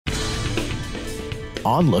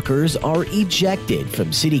Onlookers are ejected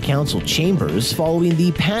from city council chambers following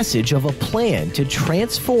the passage of a plan to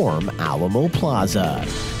transform Alamo Plaza.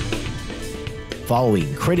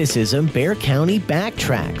 Following criticism, Bexar County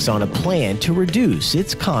backtracks on a plan to reduce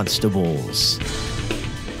its constables.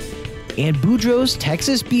 And Boudro's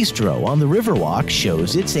Texas Bistro on the Riverwalk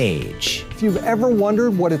shows its age. If you've ever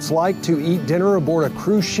wondered what it's like to eat dinner aboard a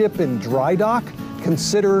cruise ship in dry dock,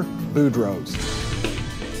 consider Boudro's.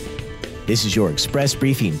 This is your Express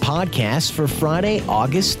Briefing podcast for Friday,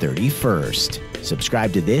 August 31st.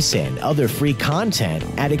 Subscribe to this and other free content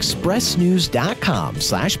at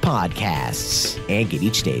expressnews.com/podcasts. And get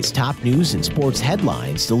each day's top news and sports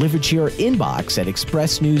headlines delivered to your inbox at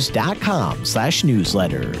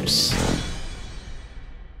expressnews.com/newsletters.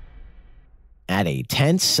 At a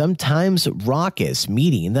tense, sometimes raucous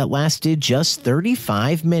meeting that lasted just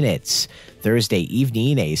 35 minutes. Thursday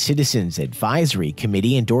evening, a Citizens Advisory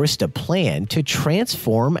Committee endorsed a plan to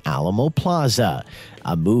transform Alamo Plaza,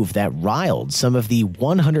 a move that riled some of the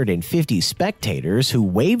 150 spectators who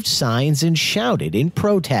waved signs and shouted in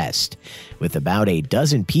protest, with about a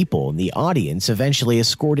dozen people in the audience eventually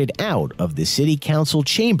escorted out of the city council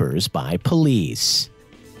chambers by police.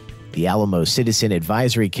 The Alamo Citizen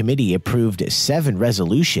Advisory Committee approved 7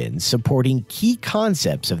 resolutions supporting key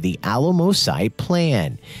concepts of the Alamo site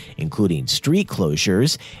plan, including street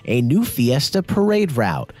closures, a new Fiesta parade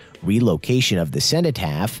route, relocation of the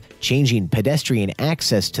cenotaph, changing pedestrian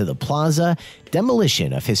access to the plaza,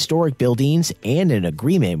 demolition of historic buildings, and an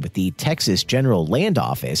agreement with the Texas General Land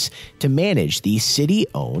Office to manage the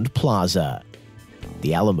city-owned plaza.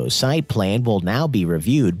 The Alamo site plan will now be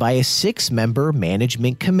reviewed by a 6-member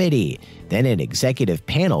management committee, then an executive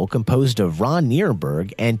panel composed of Ron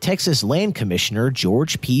Nierenberg and Texas Land Commissioner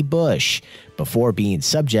George P. Bush, before being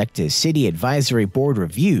subject to City Advisory Board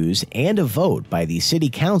reviews and a vote by the City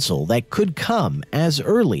Council that could come as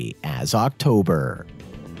early as October.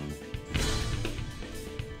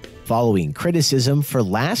 Following criticism for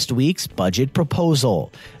last week's budget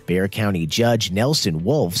proposal, Bexar County Judge Nelson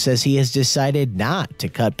Wolf says he has decided not to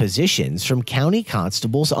cut positions from county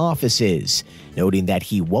constables' offices, noting that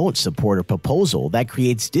he won't support a proposal that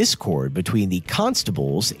creates discord between the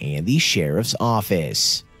constables and the sheriff's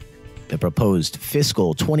office. The proposed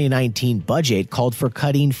fiscal 2019 budget called for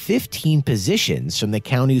cutting 15 positions from the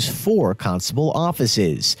county's 4 constable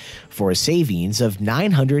offices for a savings of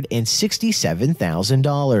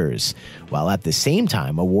 $967,000, while at the same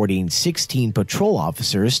time awarding 16 patrol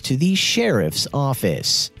officers to the sheriff's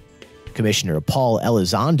office. Commissioner Paul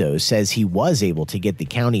Elizondo says he was able to get the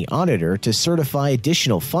county auditor to certify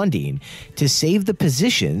additional funding to save the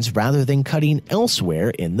positions rather than cutting elsewhere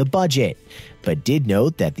in the budget, but did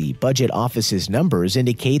note that the budget office's numbers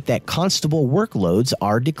indicate that constable workloads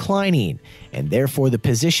are declining, and therefore the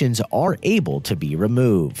positions are able to be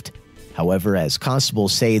removed. However, as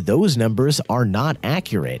constables say those numbers are not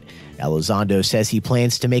accurate, Elizondo says he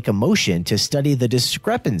plans to make a motion to study the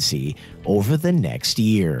discrepancy over the next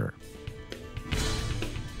year.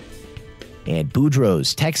 And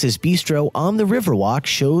Boudro's Texas Bistro on the Riverwalk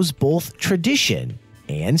shows both tradition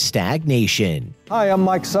and stagnation. Hi, I'm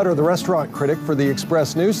Mike Sutter, the restaurant critic for the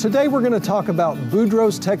Express News. Today we're going to talk about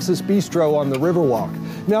Boudro's Texas Bistro on the Riverwalk.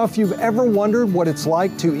 Now, if you've ever wondered what it's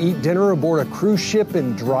like to eat dinner aboard a cruise ship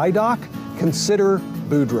in dry dock, consider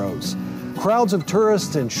Boudro's. Crowds of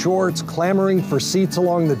tourists in shorts clamoring for seats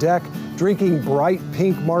along the deck, drinking bright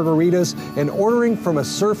pink margaritas, and ordering from a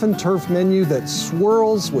surf and turf menu that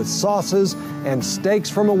swirls with sauces and steaks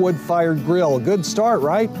from a wood-fired grill. A good start,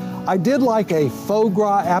 right? I did like a foie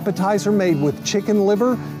gras appetizer made with chicken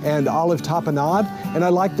liver and olive tapenade, and I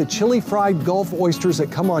like the chili fried Gulf oysters that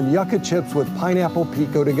come on yucca chips with pineapple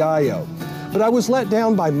pico de gallo. But I was let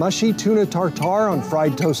down by mushy tuna tartare on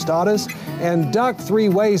fried tostadas and duck 3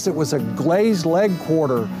 ways that was a glazed leg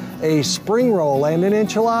quarter, a spring roll, and an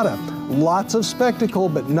enchilada. Lots of spectacle,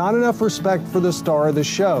 but not enough respect for the star of the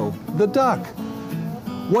show, the duck.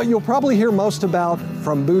 What you'll probably hear most about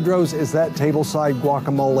from Boudro's is that tableside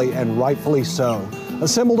guacamole, and rightfully so.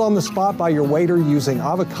 Assembled on the spot by your waiter using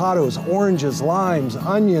avocados, oranges, limes,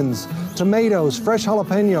 onions, tomatoes, fresh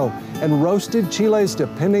jalapeno, and roasted chiles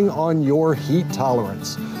depending on your heat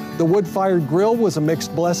tolerance. The wood-fired grill was a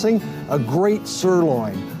mixed blessing, a great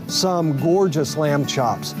sirloin, some gorgeous lamb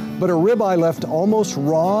chops, but a ribeye left almost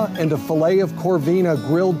raw, and a filet of corvina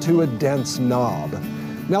grilled to a dense knob.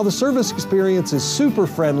 Now, the service experience is super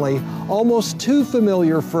friendly, almost too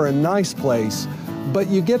familiar for a nice place, but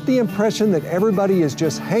you get the impression that everybody is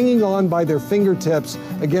just hanging on by their fingertips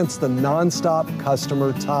against the nonstop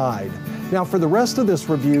customer tide. Now, for the rest of this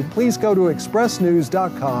review, please go to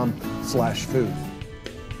expressnews.com/food.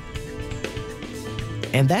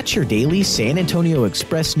 And that's your daily San Antonio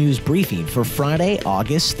Express News briefing for Friday,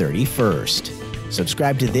 August 31st.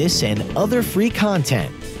 Subscribe to this and other free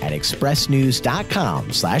content at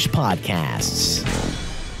expressnews.com/podcasts.